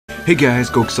Hey guys,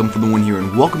 Gokesum for the one here,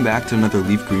 and welcome back to another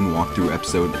LeafGreen walkthrough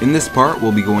episode. In this part,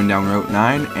 we'll be going down Route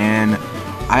 9, and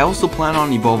I also plan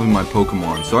on evolving my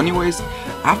Pokemon. So anyways,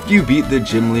 after you beat the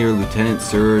Gym Leader, Lieutenant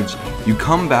Surge, you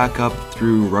come back up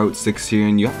through Route 6 here,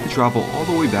 and you have to travel all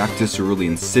the way back to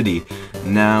Cerulean City.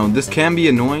 Now, this can be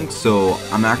annoying, so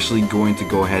I'm actually going to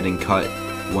go ahead and cut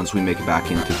once we make it back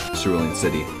into Cerulean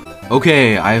City.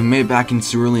 Okay, I have made it back in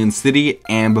Cerulean City,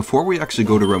 and before we actually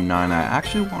go to Route 9, I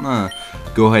actually want to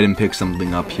go ahead and pick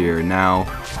something up here. Now,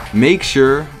 make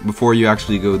sure, before you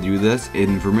actually go through this,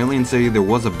 in Vermilion City there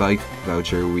was a bike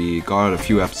voucher we got a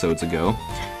few episodes ago,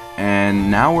 and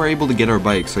now we're able to get our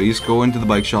bike. So you just go into the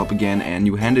bike shop again, and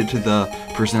you hand it to the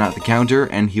person at the counter,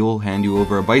 and he'll hand you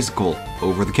over a bicycle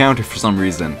over the counter for some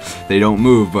reason. They don't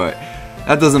move, but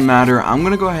that doesn't matter. I'm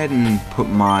going to go ahead and put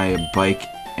my bike,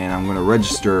 and I'm going to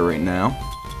register it right now.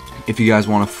 If you guys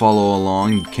want to follow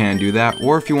along, you can do that,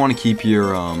 or if you want to keep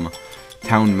your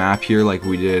town map here like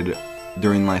we did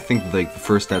during, I think, like the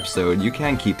first episode, you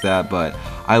can keep that, but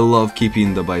I love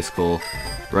keeping the bicycle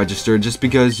registered just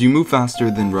because you move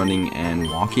faster than running and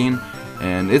walking,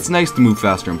 and it's nice to move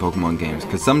faster in Pokemon games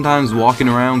because sometimes walking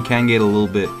around can get a little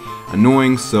bit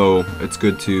annoying, so it's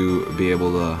good to be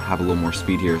able to have a little more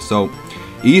speed here. So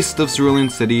east of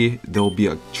Cerulean City, there'll be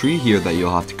a tree here that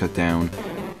you'll have to cut down,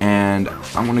 and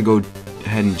I'm gonna go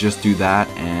ahead and just do that,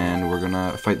 and we're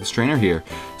gonna fight this trainer here.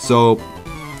 So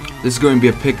this is going to be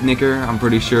a picnicker, I'm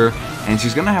pretty sure, and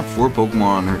she's gonna have 4 Pokemon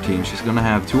on her team. She's gonna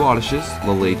have 2 Oddishes,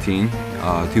 level 18,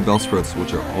 2 Bellsprouts,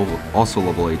 which are also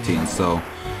level 18, so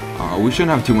we shouldn't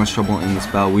have too much trouble in this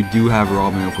battle. We do have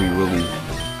Robin if we really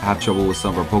have trouble with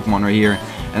some of our Pokemon right here.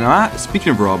 And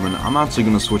speaking of Robin, I'm actually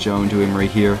gonna switch out into him right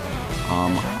here.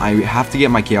 I have to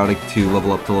get my Chaotic to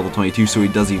level up to level 22 so he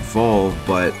does evolve,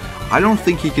 but I don't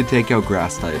think he could take out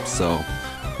grass types, so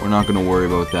we're not going to worry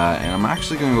about that. And I'm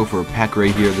actually going to go for a Peck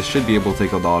right here. This should be able to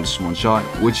take out the Oddish one shot,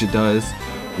 which it does.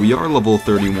 We are level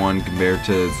 31 compared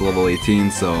to its level 18,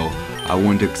 so I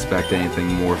wouldn't expect anything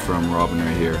more from Robin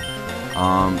right here.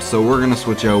 So we're going to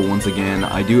switch out once again.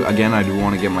 I do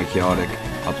want to get my Chaotic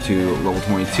up to level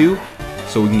 22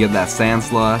 so we can get that Sand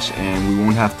Slash, and we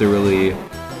won't have to really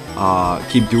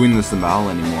keep doing this in battle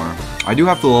anymore. I do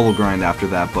have to level grind after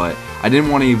that, but I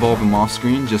didn't want to evolve him off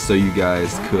screen just so you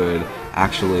guys could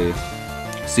actually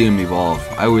see him evolve.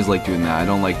 I always like doing that. I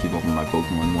don't like evolving my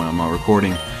Pokemon when I'm not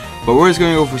recording. But we're just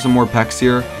going to go for some more Pecks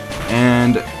here.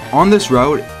 And on this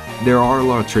route, there are a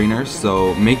lot of trainers,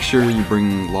 so make sure you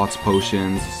bring lots of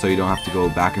potions so you don't have to go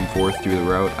back and forth through the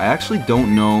route. I actually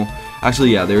don't know.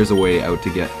 Actually, yeah, there's a way out to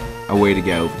get out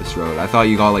of this road. I thought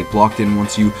you got like blocked in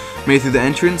once you made through the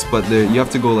entrance, but you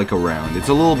have to go like around. It's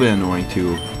a little bit annoying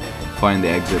to find the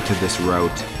exit to this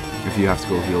route if you have to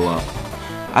go heal up.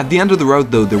 At the end of the route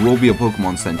though, there will be a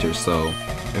Pokemon Center, so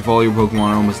if all your Pokemon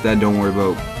are almost dead, don't worry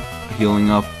about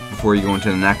healing up before you go into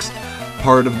the next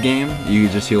part of the game. You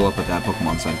can just heal up at that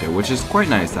Pokemon Center, which is quite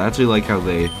nice. I actually like how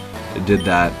they did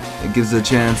that. It gives you a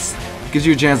chance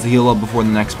to heal up before the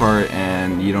next part,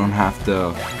 and you don't have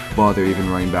to bother even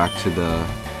running back to the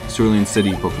Cerulean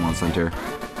City Pokemon Center.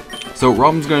 So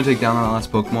Robin's going to take down that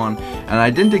last Pokemon, and I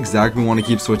didn't exactly want to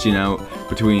keep switching out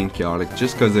between Chaotic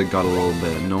just because it got a little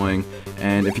bit annoying.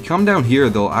 And if you come down here,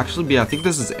 there'll actually be, I think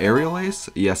this is Aerial Ace?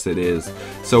 Yes, it is.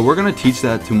 So we're going to teach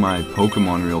that to my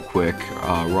Pokemon real quick,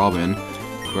 Robin.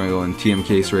 We're going to go in TM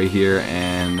case right here,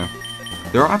 and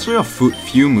there are actually a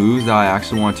few moves that I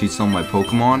actually want to teach some of my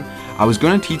Pokemon. I was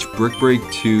going to teach Brick Break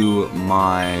to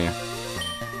my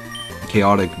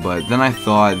Chaotic, but then I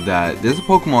thought that there's a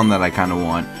Pokemon that I kind of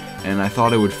want, and I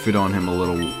thought it would fit on him a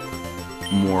little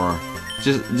more,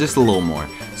 just a little more.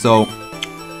 So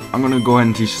I'm gonna go ahead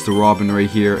and teach this to Robin right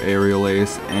here, Aerial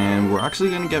Ace, and we're actually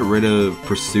gonna get rid of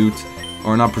Pursuit,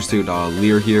 or not Pursuit,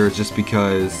 Leer here, just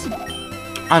because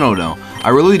I don't know. I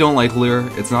really don't like Leer.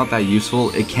 It's not that useful.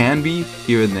 It can be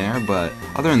here and there, but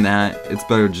other than that, it's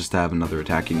better just to have another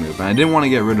attacking move. And I didn't want to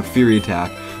get rid of Fury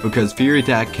Attack because Fury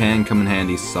Attack can come in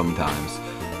handy sometimes.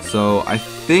 So I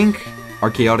think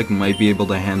our Chaotic might be able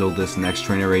to handle this next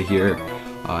trainer right here.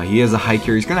 He has a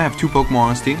Hiker. He's gonna have 2 Pokemon on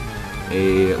his team,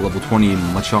 a level 20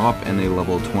 Machop and a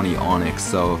level 20 Onix.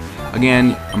 So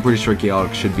again, I'm pretty sure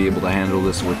Chaotic should be able to handle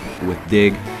this with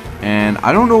Dig. And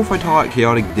I don't know if I taught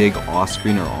Chaotic Dig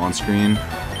off-screen or on-screen,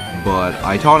 but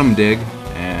I taught him Dig,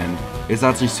 and it's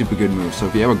actually a super good move. So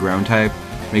if you have a ground type,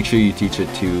 make sure you teach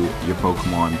it to your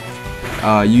Pokemon.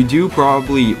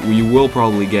 You will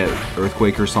probably get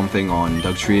Earthquake or something on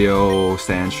Dugtrio,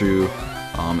 Sandshrew,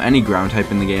 any ground type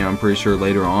in the game, I'm pretty sure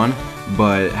later on.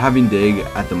 but having Dig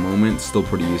at the moment is still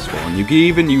pretty useful. And you can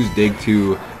even use Dig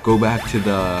to go back to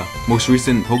the most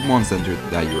recent Pokemon Center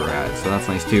that you were at, so that's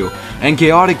nice too. And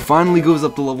Chaotic finally goes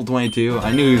up to level 22.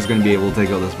 I knew he was going to be able to take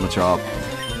out this Machop.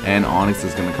 And Onix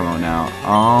is going to come out now.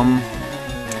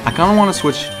 I kind of want to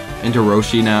switch into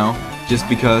Roshi now, just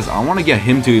because I want to get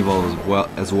him to evolve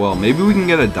as well. Maybe we can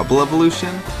get a double evolution.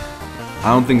 I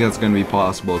don't think that's going to be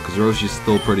possible, because Roshi's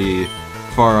still pretty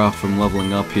far off from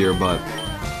leveling up here, but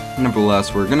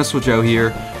nevertheless, we're going to switch out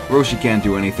here. Roshi can't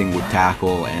do anything with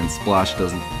Tackle, and Splash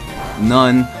doesn't,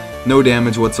 no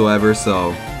damage whatsoever, so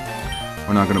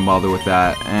we're not going to bother with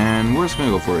that, and we're just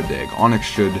going to go for a Dig. Onix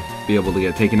should be able to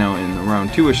get taken out in around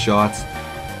 2-ish shots.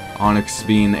 Onix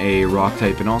being a rock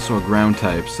type and also a ground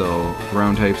type, so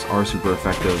ground types are super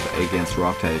effective against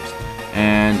rock types.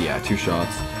 And yeah, 2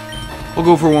 shots. We'll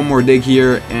go for one more Dig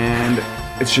here, and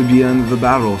it should be the end of the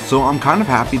battle. So I'm kind of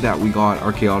happy that we got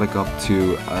our Chaotic up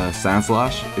to Sand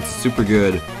Slash. It's a super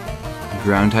good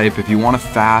ground type. If you want a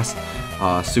fast,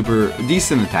 super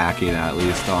decent attacking at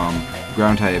least,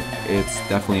 ground type, it's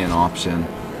definitely an option.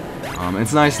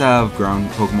 It's nice to have ground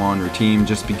Pokemon on your team,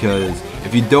 just because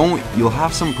if you don't, you'll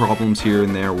have some problems here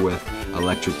and there with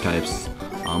electric types.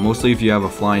 Mostly if you have a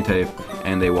flying type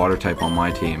and a water type on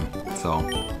my team. So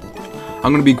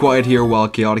I'm going to be quiet here while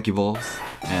Chaotic evolves,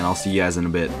 and I'll see you guys in a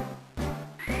bit.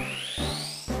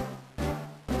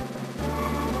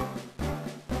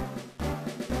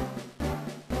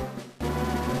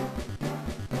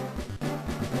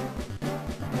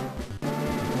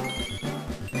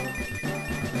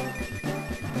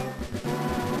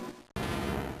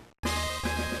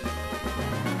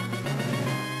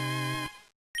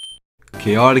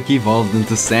 Chaotic evolved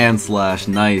into Sand Slash.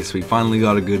 Nice. We finally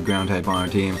got a good ground type on our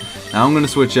team. Now I'm going to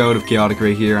switch out of Chaotic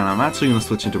right here, and I'm actually going to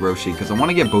switch into Roshi because I want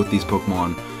to get both these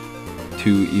Pokemon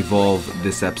to evolve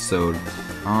this episode.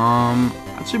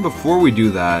 Actually, before we do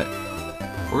that,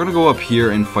 we're going to go up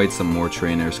here and fight some more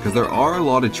trainers, because there are a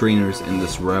lot of trainers in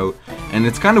this route, and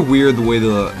it's kind of weird the way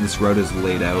this route is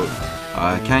laid out.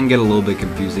 It can get a little bit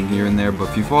confusing here and there, but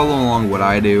if you follow along what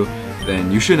I do,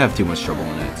 then you shouldn't have too much trouble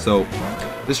in it. So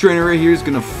this trainer right here is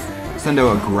going to send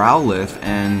out a Growlithe,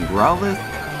 and Growlithe,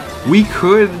 we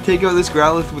could take out this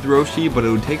Growlithe with Roshi, but it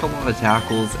would take a lot of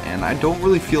tackles, and I don't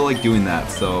really feel like doing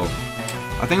that, so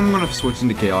I think I'm going to switch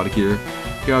into Chaotic here.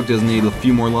 Chaotic does need a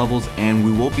few more levels, and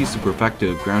we will be super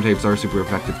effective. Ground types are super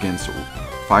effective against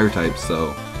fire types,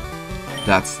 so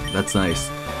that's nice.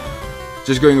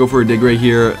 Just going to go for a Dig right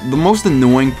here. The most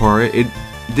annoying part,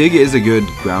 Dig is a good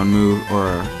ground move, or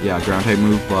yeah, ground type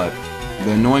move, but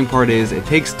the annoying part is it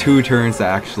takes 2 turns to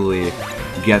actually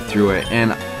get through it,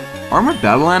 and Armored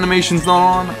Battle animation's not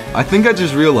on? I think I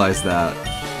just realized that.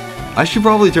 I should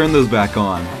probably turn those back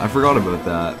on. I forgot about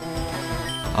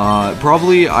that.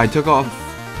 Probably I took off.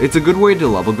 It's a good way to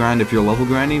level grind. If you're level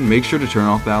grinding, make sure to turn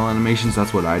off battle animations.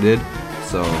 That's what I did.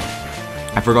 So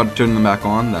I forgot to turn them back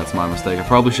on. That's my mistake. I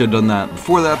probably should have done that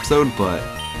before the episode, but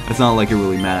it's not like it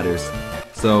really matters.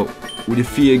 So we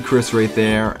defeated Chris right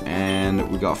there,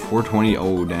 and we got 420.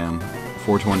 Oh damn,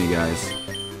 420 guys.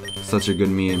 Such a good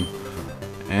meme.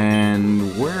 And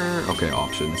okay,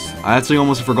 options. I actually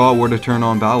almost forgot where to turn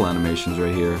on battle animations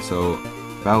right here. So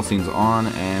battle scene's on,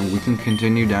 and we can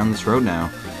continue down this road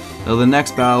now. Now the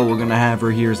next battle we're gonna have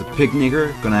right here is a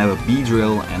Picnicker. Gonna have a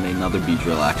Beedrill and another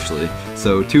Beedrill actually.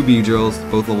 So 2 Beedrills,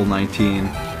 both level 19.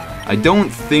 I don't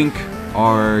think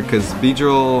because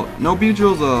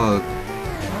Beedrill's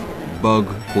a bug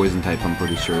poison type, I'm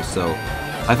pretty sure. So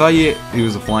I thought he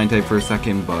was a flying type for a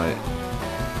second, but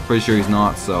pretty sure he's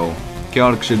not. So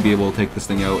Chaotic should be able to take this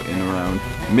thing out in around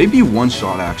maybe 1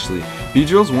 shot actually.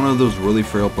 Beedrill's one of those really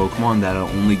frail Pokemon that are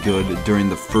only good during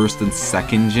the 1st and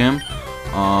 2nd gym.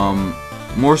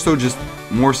 More so just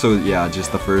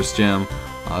the 1st gym.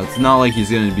 It's not like he's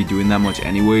gonna be doing that much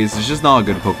anyways. It's just not a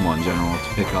good Pokemon in general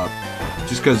to pick up.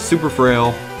 Just because super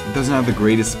frail, doesn't have the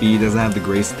greatest speed, doesn't have the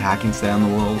greatest attacking stat in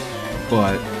the world,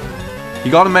 but he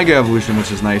got a Mega Evolution,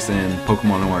 which is nice in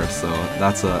Pokemon North, so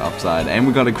that's an upside. And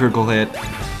we got a critical hit.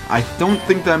 I don't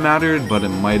think that mattered, but it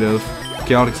might have.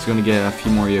 Chaotic's going to get a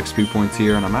few more EXP points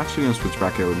here, and I'm actually going to switch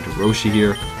back out into Roshi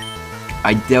here.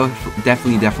 I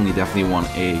definitely want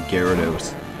a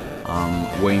Gyarados.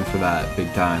 Waiting for that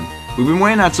big time. We've been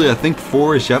waiting actually, I think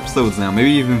 4-ish episodes now,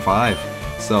 maybe even 5.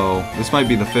 So this might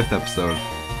be the 5th episode.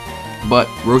 But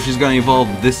Roshi's going to evolve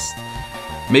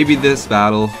maybe this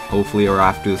battle, hopefully, or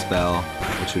after this battle,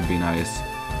 which would be nice.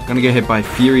 Gonna get hit by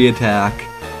Fury Attack.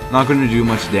 Not going to do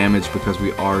much damage because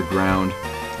we are ground.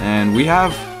 And we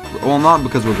have well, not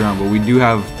because we're ground, but we do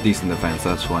have decent defense,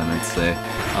 that's what I meant to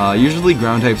say. Usually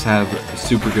ground types have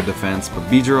super good defense, but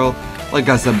Beedrill, like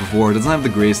I said before, doesn't have the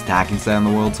greatest attacking stat in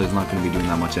the world, so he's not going to be doing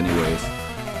that much anyways.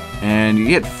 And you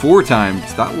hit 4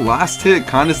 times. That last hit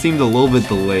kind of seemed a little bit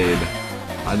delayed.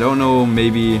 I don't know,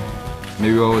 maybe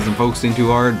I wasn't focusing too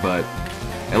hard, but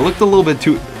it looked a little bit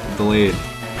too delayed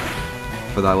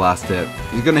for that last hit.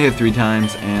 He's gonna hit 3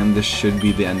 times, and this should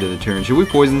be the end of the turn. Should we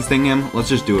Poison Sting him? Let's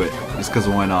just do it, just because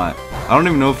why not? I don't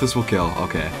even know if this will kill.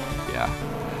 Okay, yeah.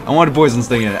 I want to Poison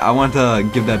Sting it. I want to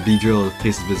give that Beedrill a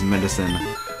taste of his medicine.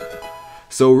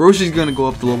 So Roshi's gonna go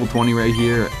up to level 20 right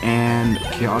here, and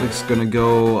Chaotic's gonna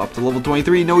go up to level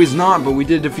 23. No, he's not, but we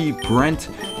did defeat Brent,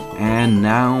 and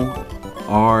now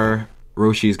our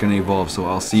Roshi is gonna evolve, so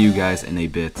I'll see you guys in a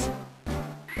bit.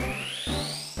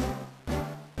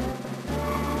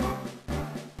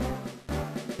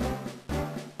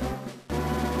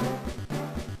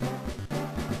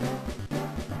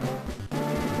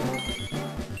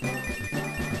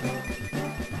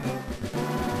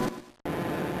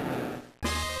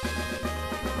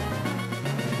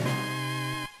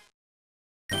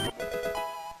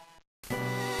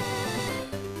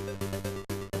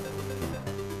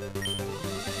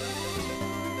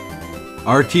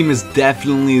 Our team is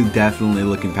definitely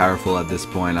looking powerful at this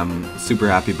point. I'm super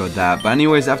happy about that. But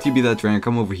anyways, after you beat that trainer,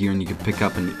 come over here and you can pick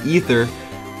up an Ether,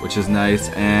 which is nice.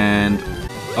 And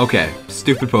okay,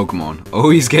 stupid Pokemon.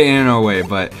 Always getting in our way,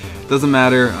 but doesn't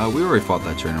matter. We already fought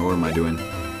that trainer. What am I doing?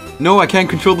 No, I can't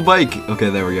control the bike. Okay,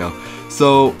 there we go.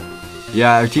 So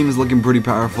yeah, our team is looking pretty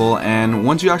powerful. And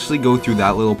once you actually go through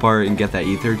that little part and get that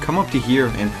Ether, come up to here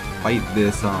and fight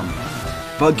this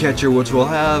bug catcher, which will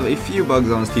have a few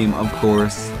bugs on his team, of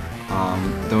course.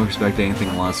 Don't expect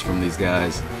anything less from these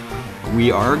guys. We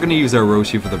are going to use our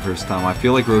Roshi for the first time. I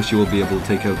feel like Roshi will be able to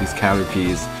take out these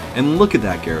Caterpies. And look at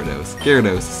that Gyarados.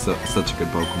 Gyarados is such a good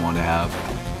Pokemon to have.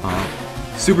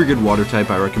 Super good water type.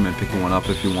 I recommend picking one up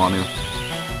if you want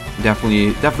to.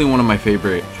 Definitely one of my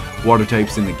favorite water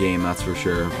types in the game, that's for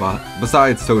sure. But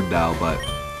besides Totodile, but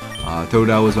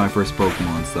Totodile was my first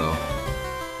Pokemon, so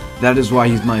that is why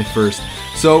he's my first.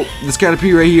 So this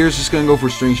Caterpie right here is just gonna go for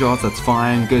string shots. That's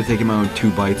fine. Gonna take him out in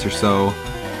 2 bites or so.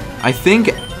 I think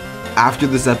after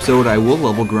this episode I will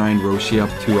level grind Roshi up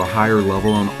to a higher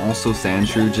level, and also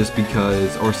Sandshrew, just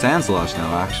because, or Sandslash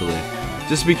now actually,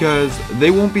 just because they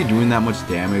won't be doing that much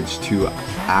damage to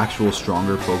actual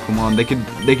stronger Pokemon.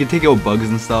 They could take out bugs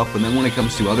and stuff, but then when it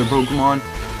comes to other Pokemon,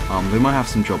 they might have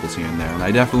some troubles here and there. And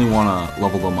I definitely want to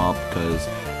level them up because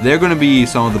they're going to be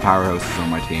some of the powerhouses on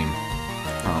my team.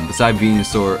 Besides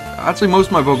Venusaur, actually most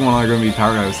of my Pokemon are going to be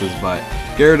powerhouses, but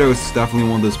Gyarados is definitely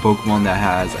one of those Pokemon that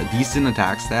has a decent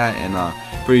attack stat and a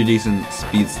pretty decent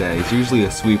speed stat. He's usually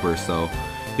a sweeper, so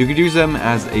you could use them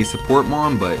as a support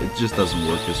mon, but it just doesn't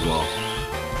work as well.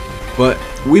 But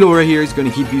Weedle right here is going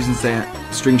to keep using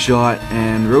String Shot,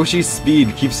 and Roshi's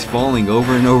speed keeps falling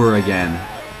over and over again.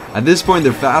 At this point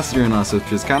they're faster than us,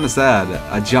 which is kind of sad.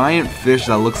 A giant fish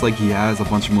that looks like he has a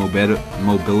bunch of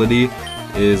mobility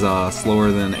is slower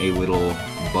than a little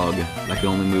bug that can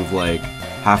only move like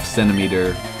half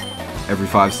centimeter every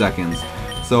 5 seconds.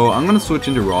 So I'm going to switch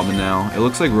into Robin now. It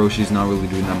looks like Roshi's not really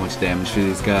doing that much damage to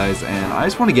these guys, and I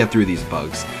just want to get through these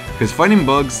bugs, because fighting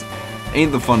bugs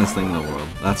ain't the funnest thing in the world,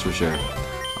 that's for sure.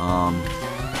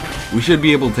 We should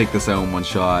be able to take this out in one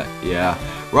shot. Yeah,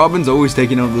 Robin's always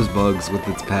taking out those bugs with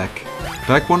its Peck.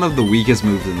 Peck, one of the weakest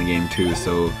moves in the game too,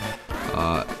 so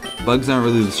bugs aren't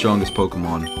really the strongest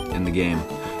Pokemon in the game.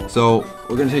 So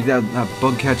we're gonna take that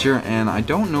bug catcher, and I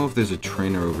don't know if there's a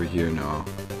trainer over here. No,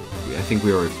 I think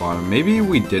we already fought him. Maybe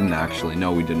we didn't actually.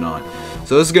 No, we did not.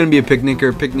 So this is gonna be a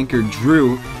Picnicker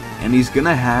Drew, and he's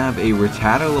gonna have a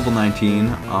Rattata level 19,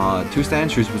 2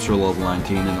 Sandshrews which are level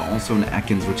 19, and also an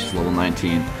Ekans which is level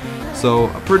 19. So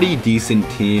a pretty decent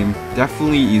team.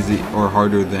 Definitely easy or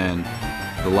harder than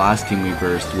the last team we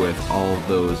versed with all of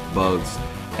those bugs.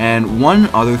 And one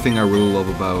other thing I really love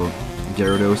about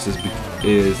Gyarados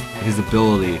is his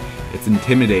ability. It's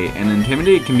Intimidate, and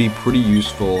Intimidate can be pretty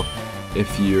useful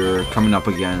if you're coming up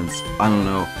against, I don't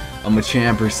know, a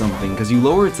Machamp or something, because you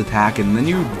lower its attack and then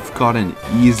you've got an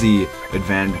easy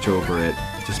advantage over it,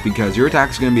 just because your attack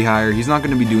is going to be higher. He's not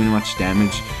going to be doing much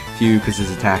damage to you because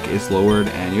his attack is lowered,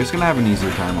 and you're just going to have an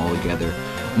easier time altogether.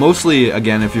 Mostly,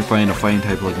 again, if you're fighting a fighting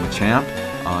type like Machamp,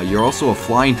 you're also a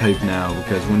flying type now,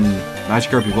 because when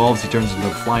Magikarp evolves, he turns into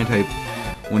a flying type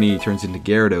when he turns into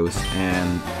Gyarados,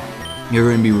 and you're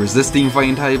going to be resisting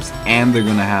fighting types, and they're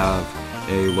going to have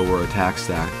a lower attack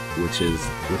stat, which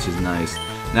is nice.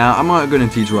 Now, I'm not going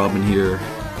to teach Robin here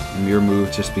Mirror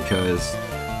Move, just because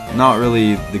not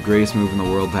really the greatest move in the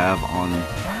world to have on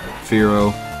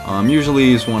Fearow. Usually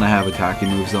you just want to have attacking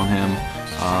moves on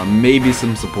him. Maybe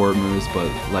some support moves, but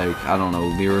like, I don't know,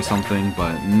 Leer or something,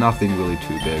 but nothing really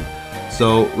too big.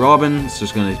 So Robin's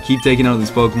just going to keep taking out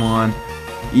these Pokemon.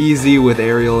 Easy with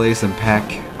Aerial Ace and Peck.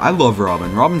 I love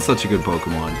Robin. Robin's such a good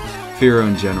Pokemon. Fearow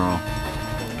in general.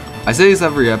 I say this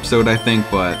every episode, I think,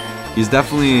 but he's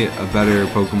definitely a better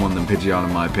Pokemon than Pidgeot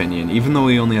in my opinion, even though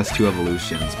he only has 2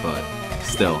 evolutions, but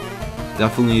still.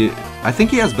 Definitely, I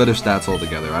think he has better stats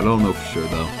altogether. I don't know for sure,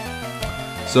 though.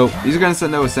 So, he's going to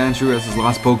send out a Sandshrew as his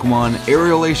last Pokemon.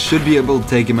 Aerial Ace should be able to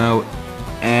take him out.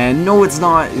 And no, it's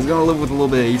not. He's going to live with a little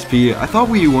bit of HP. I thought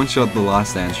we one-shot the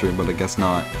last Sandshrew, but I guess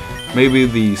not. Maybe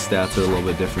the stats are a little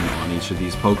bit different on each of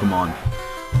these Pokemon.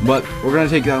 But we're going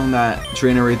to take down that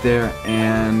trainer right there,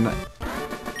 and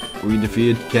we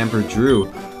defeated Camper Drew.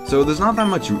 So there's not that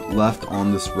much left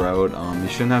on this route. You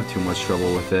shouldn't have too much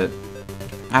trouble with it.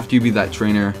 After you beat that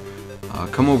trainer,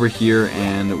 come over here,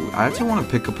 and I actually want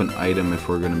to pick up an item if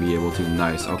we're going to be able to.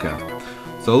 Nice, okay.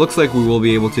 So it looks like we will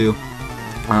be able to.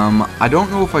 I don't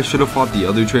know if I should have fought the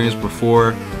other trainers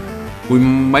before. We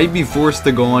might be forced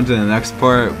to go on to the next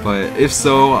part, but if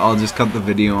so, I'll just cut the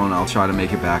video and I'll try to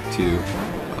make it back to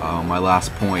my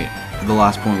last point. The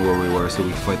last point where we were, so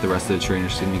we can fight the rest of the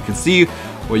trainers and you can see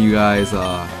what you guys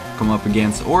come up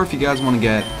against, or if you guys want to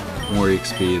get more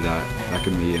XP, that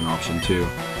could be an option too.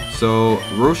 So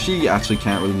Roshi actually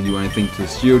can't really do anything to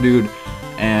this Geodude,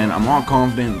 and I'm not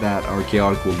confident that our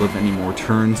Chaotic will live any more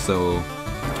turns, so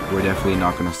we're definitely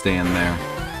not going to stay in there.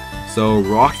 So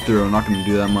Rock Throw, not going to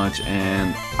do that much,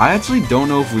 and I actually don't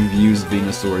know if we've used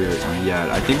Venusaur yet.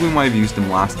 I think we might have used him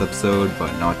last episode,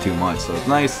 but not too much, so it's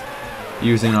nice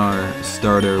using our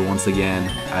starter once again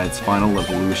at its final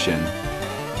evolution.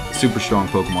 Super strong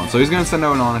Pokemon. So he's going to send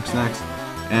out an Onix next,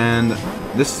 and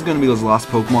this is going to be his last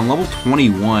Pokemon, level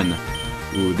 21.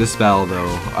 Ooh, this battle though,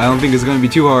 I don't think it's going to be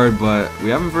too hard, but we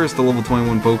haven't versed a level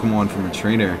 21 Pokemon from a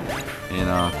trainer in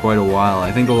quite a while.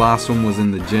 I think the last one was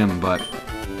in the gym, but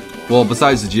well,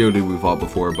 besides the Geodude we fought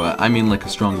before, but I mean like a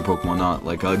stronger Pokemon, not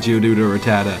like a Geodude or a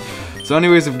Rattata. So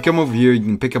anyways, if you come over here, you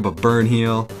can pick up a Burn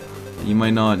Heal. You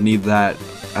might not need that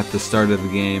at the start of the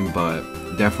game, but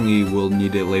definitely will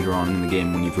need it later on in the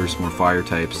game when you verse more fire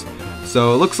types.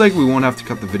 So it looks like we won't have to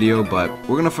cut the video, but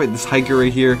we're going to fight this Hiker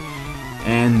right here.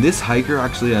 And this Hiker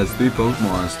actually has 3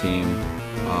 Pokemon on his team.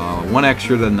 1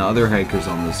 extra than the other Hikers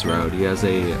on this route. He has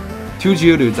 2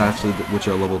 Geodudes actually, which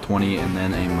are level 20, and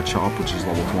then a Machop, which is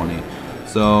level 20.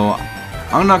 So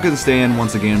I'm not going to stay in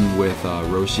once again with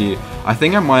Roshi. I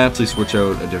think I might actually switch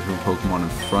out a different Pokemon in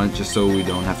front just so we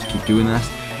don't have to keep doing this.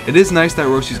 It is nice that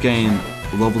Roshi's getting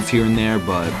levels here and there,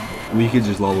 but we could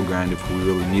just level grind if we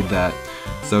really need that.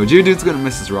 So Geodude's going to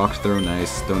miss his Rock Throw,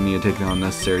 nice. Don't need to take down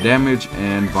unnecessary damage,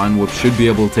 and Vine Whip should be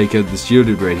able to take out this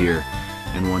Geodude right here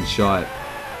in one shot.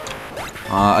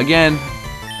 Again,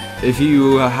 if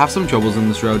you have some troubles in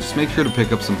this route, just make sure to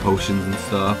pick up some potions and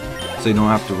stuff so you don't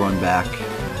have to run back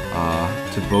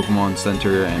to the Pokemon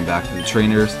Center and back to the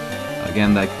trainers.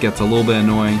 Again, that gets a little bit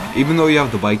annoying, even though you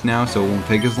have the bike now, so it won't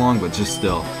take as long, but just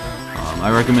still. I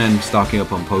recommend stocking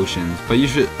up on potions, but you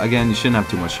shouldn't have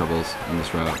too much troubles in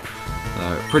this route.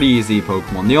 Pretty easy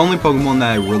Pokemon. The only Pokemon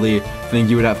that I really think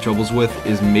you would have troubles with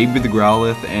is maybe the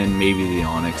Growlithe and maybe the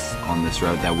Onix on this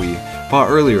route that we fought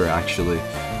earlier, actually.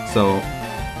 So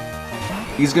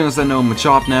he's gonna send out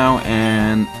Machop now,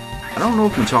 and I don't know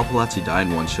if Machop will actually die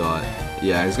in one shot.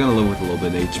 Yeah, he's gonna live with a little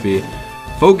bit of HP.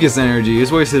 Focus Energy,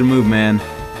 just wasted a move, man.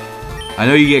 I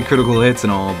know you get critical hits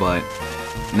and all, but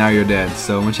now you're dead.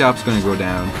 So Machop's gonna go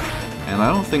down, and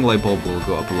I don't think Light Bulb will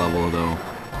go up a level though.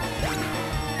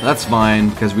 That's fine,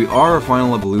 because we are a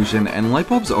final evolution, and Light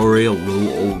Bulb's already a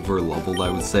little over leveled,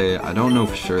 I would say. I don't know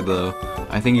for sure though.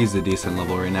 I think he's a decent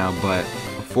level right now, but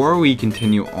before we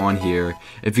continue on here,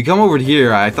 if you come over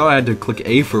here, I thought I had to click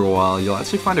A for a while, you'll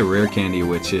actually find a rare candy,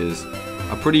 which is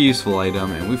a pretty useful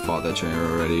item, and we fought that trainer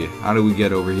already. How do we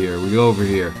get over here? We go over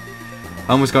here.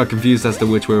 I almost got confused as to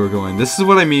which way we're going. This is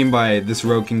what I mean by this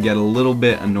road can get a little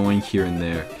bit annoying here and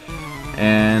there.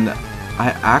 And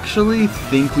I actually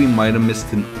think we might have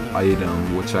missed an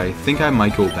item, which I think I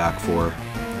might go back for.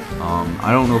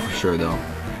 I don't know for sure though.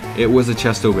 It was a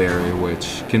Chesto Berry,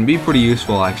 which can be pretty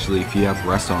useful actually if you have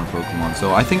Rest on Pokemon.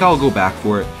 So I think I'll go back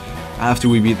for it after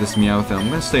we beat this Meowth, and I'm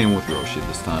going to stay in with Roshi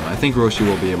this time. I think Roshi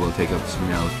will be able to take out this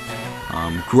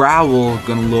Meowth. Growl,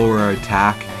 going to lower our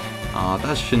attack.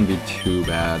 That shouldn't be too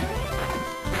bad.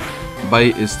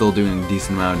 Bite is still doing a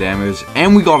decent amount of damage,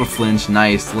 and we got a flinch.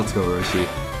 Nice, let's go Roshi.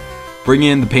 Bring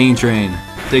in the Pain Train.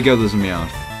 Take out this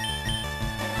Meowth.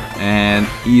 And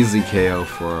easy KO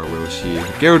for Roshi.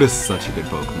 Gyarados is such a good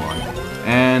Pokemon.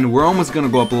 And we're almost going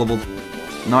to go up a level.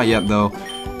 Not yet though.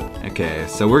 Okay,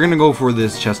 so we're gonna go for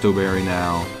this Chesto Berry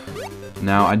now.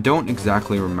 Now, I don't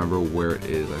exactly remember where it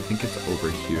is. I think it's over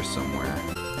here somewhere.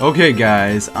 Okay,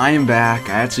 guys, I am back.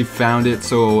 I actually found it.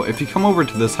 So, if you come over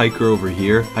to this hiker over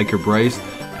here, Hiker Bryce,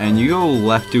 and you go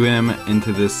left to him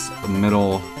into this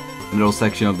middle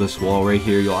section of this wall right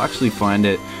here, you'll actually find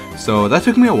it. So, that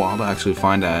took me a while to actually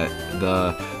find that.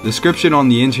 The description on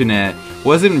the internet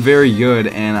wasn't very good,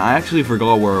 and I actually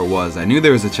forgot where it was. I knew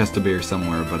there was a Chesto Berry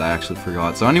somewhere, but I actually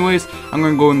forgot. So anyways, I'm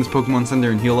going to go in this Pokemon Center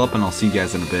and heal up, and I'll see you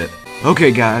guys in a bit.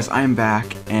 Okay guys, I am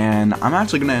back, and I'm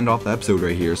actually going to end off the episode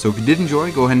right here. So if you did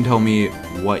enjoy, go ahead and tell me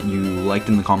what you liked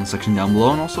in the comment section down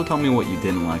below, and also tell me what you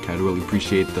didn't like. I'd really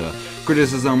appreciate the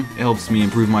criticism. It helps me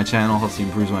improve my channel, helps me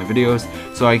improve my videos,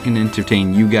 so I can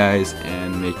entertain you guys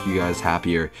and make you guys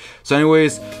happier. So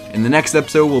anyways, in the next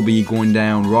episode, we'll be going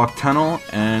down Rock Tunnel,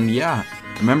 and yeah,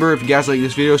 remember, if you guys like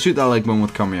this video, shoot that like button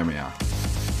with Kamehameha.